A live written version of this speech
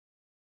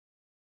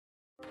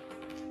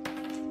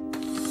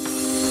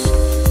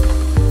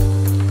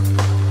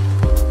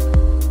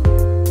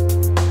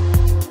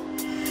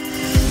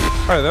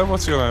Hey there,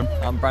 what's your name?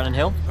 I'm Brannon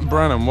Hill.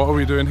 Brannon, what are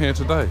we doing here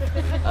today?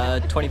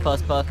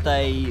 21st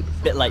birthday,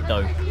 bit late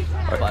though,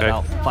 by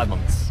about 5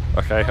 months.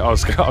 Okay, I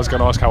was going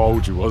to ask how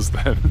old you was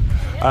then.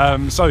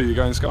 So you're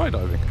going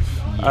skydiving.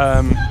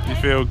 Yes. You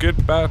feel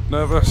good, bad,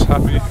 nervous,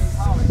 happy,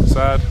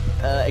 sad?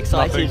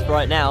 Excited Nothing?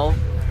 right now,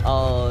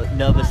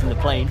 nervous in the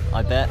plane,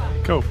 I bet.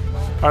 Cool.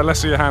 Alright,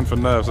 let's see your hand for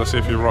nerves. Let's see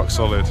if you're rock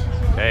solid.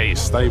 Hey,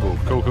 stable.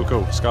 Cool, cool,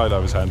 cool.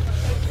 Skydiver's hand.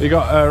 You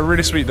got a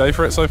really sweet day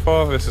for it so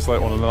far. This is like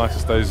one of the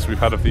nicest days we've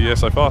had of the year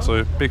so far.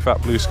 So big fat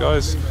blue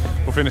skies.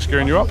 We'll finish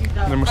gearing you up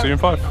and then we'll see you in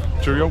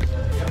 5. Cheerio.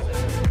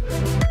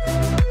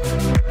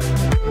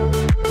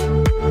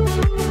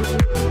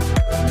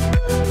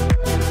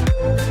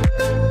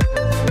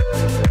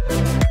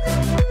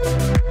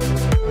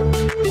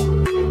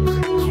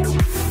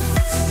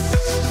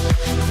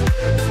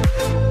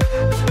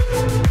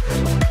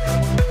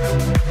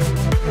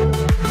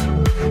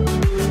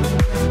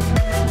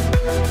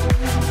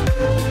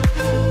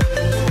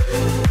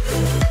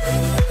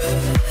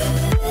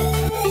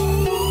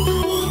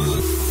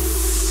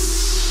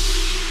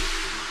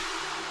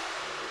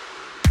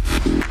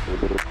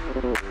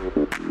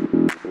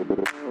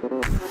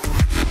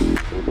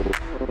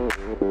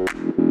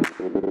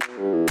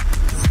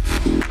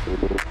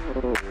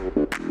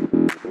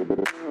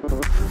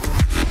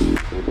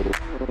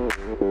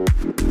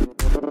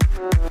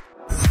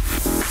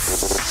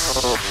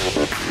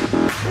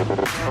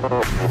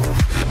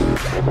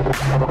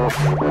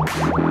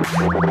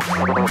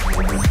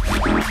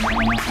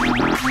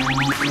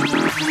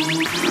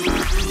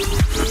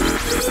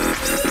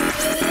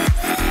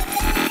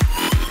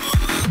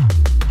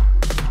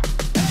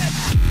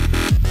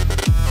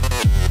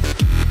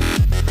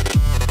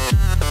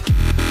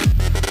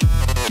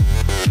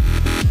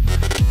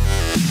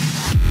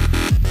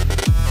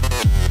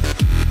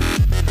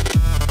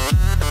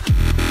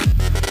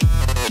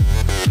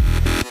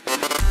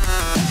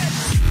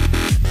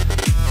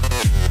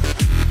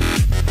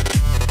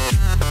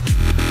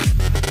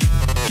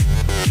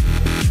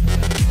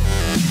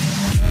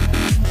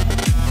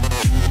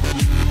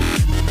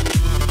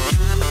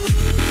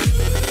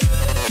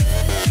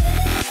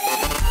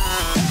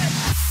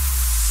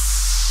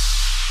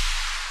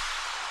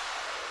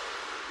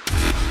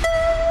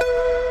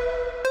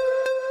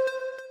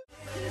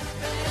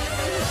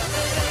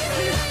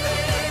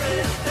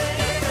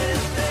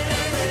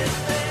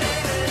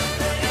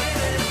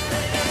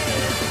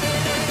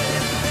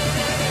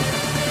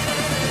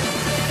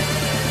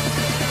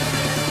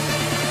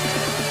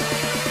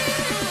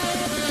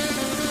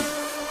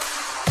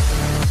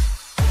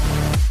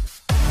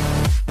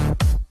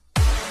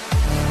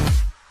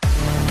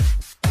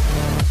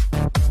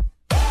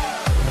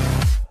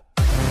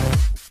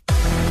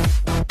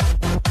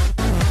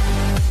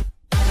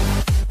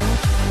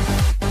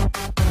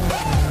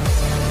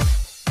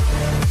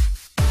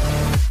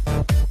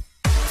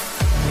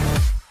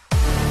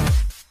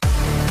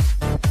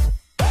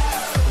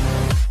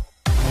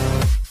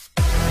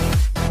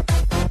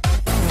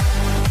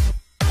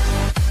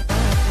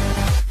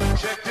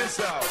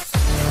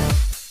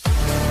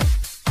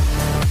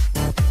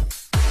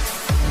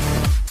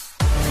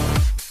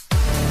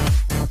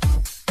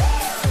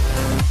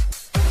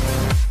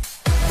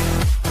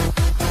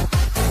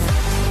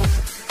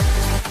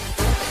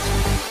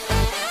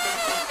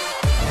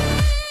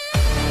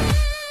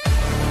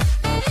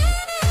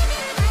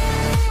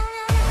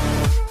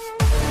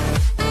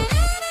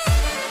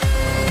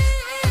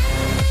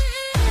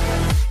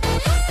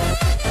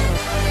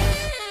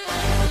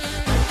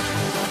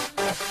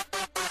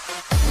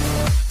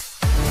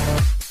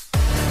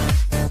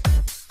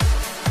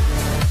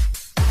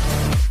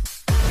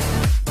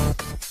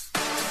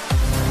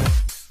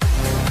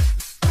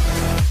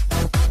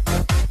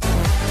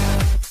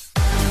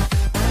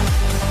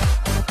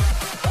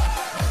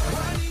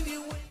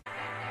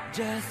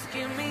 Just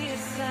give me a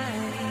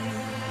sign.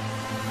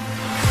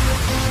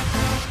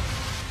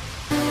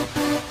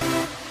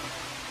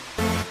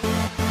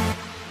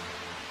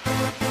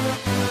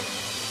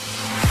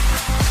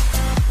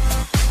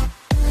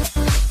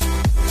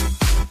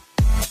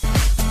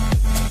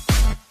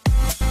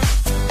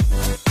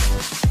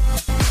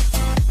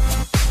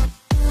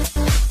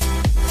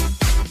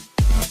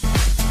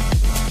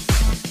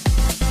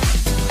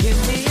 Give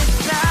me a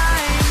sign.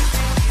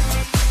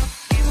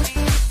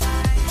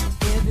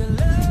 If you love your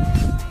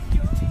life,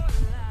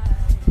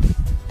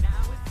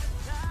 now it's the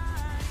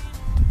time.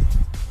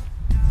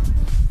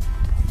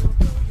 So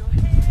throw your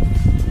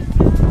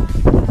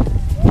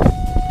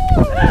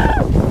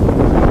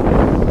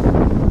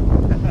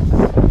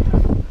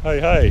Hey,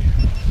 hey.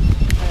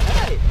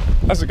 Hey!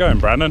 How's it going,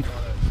 Brannon?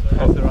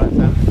 That's alright,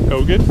 Sam.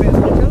 All good?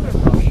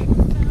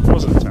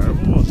 Wasn't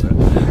terrible, was it?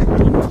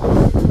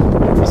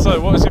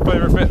 So, what was your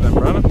favourite bit then,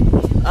 Brannon?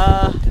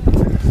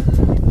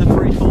 The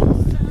free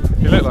fall.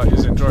 You look like you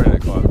was enjoying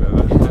it quite a bit.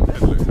 That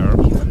didn't look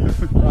terrible.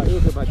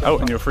 Oh,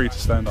 and you're free to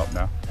stand up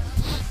now.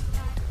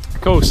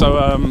 Cool. So,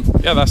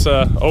 yeah, that's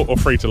or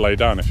free to lay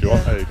down if you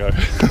want. There you go.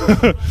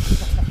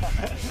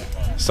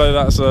 So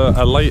that's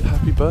a late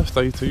happy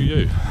birthday to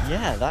you.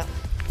 Yeah, that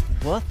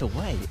Worth the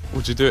wait.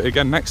 Would you do it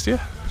again next year?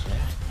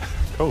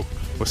 Cool.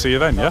 We'll see you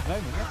then, yeah?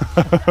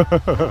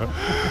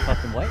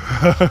 Fucking wait.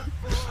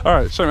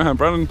 Alright, shake my hand,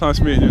 Brannon. Nice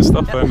meeting you and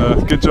stuff,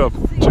 and good job.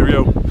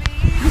 Cheerio.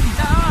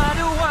 I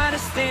don't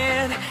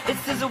understand. It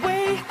says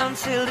away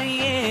until the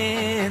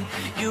end.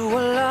 You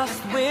were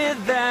lost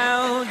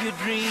without your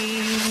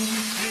dreams.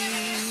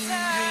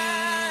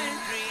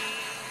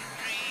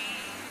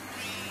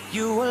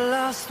 You were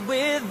lost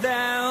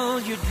without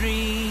your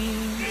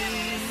dreams.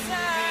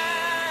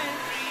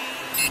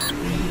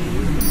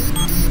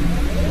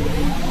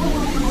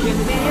 Give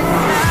me a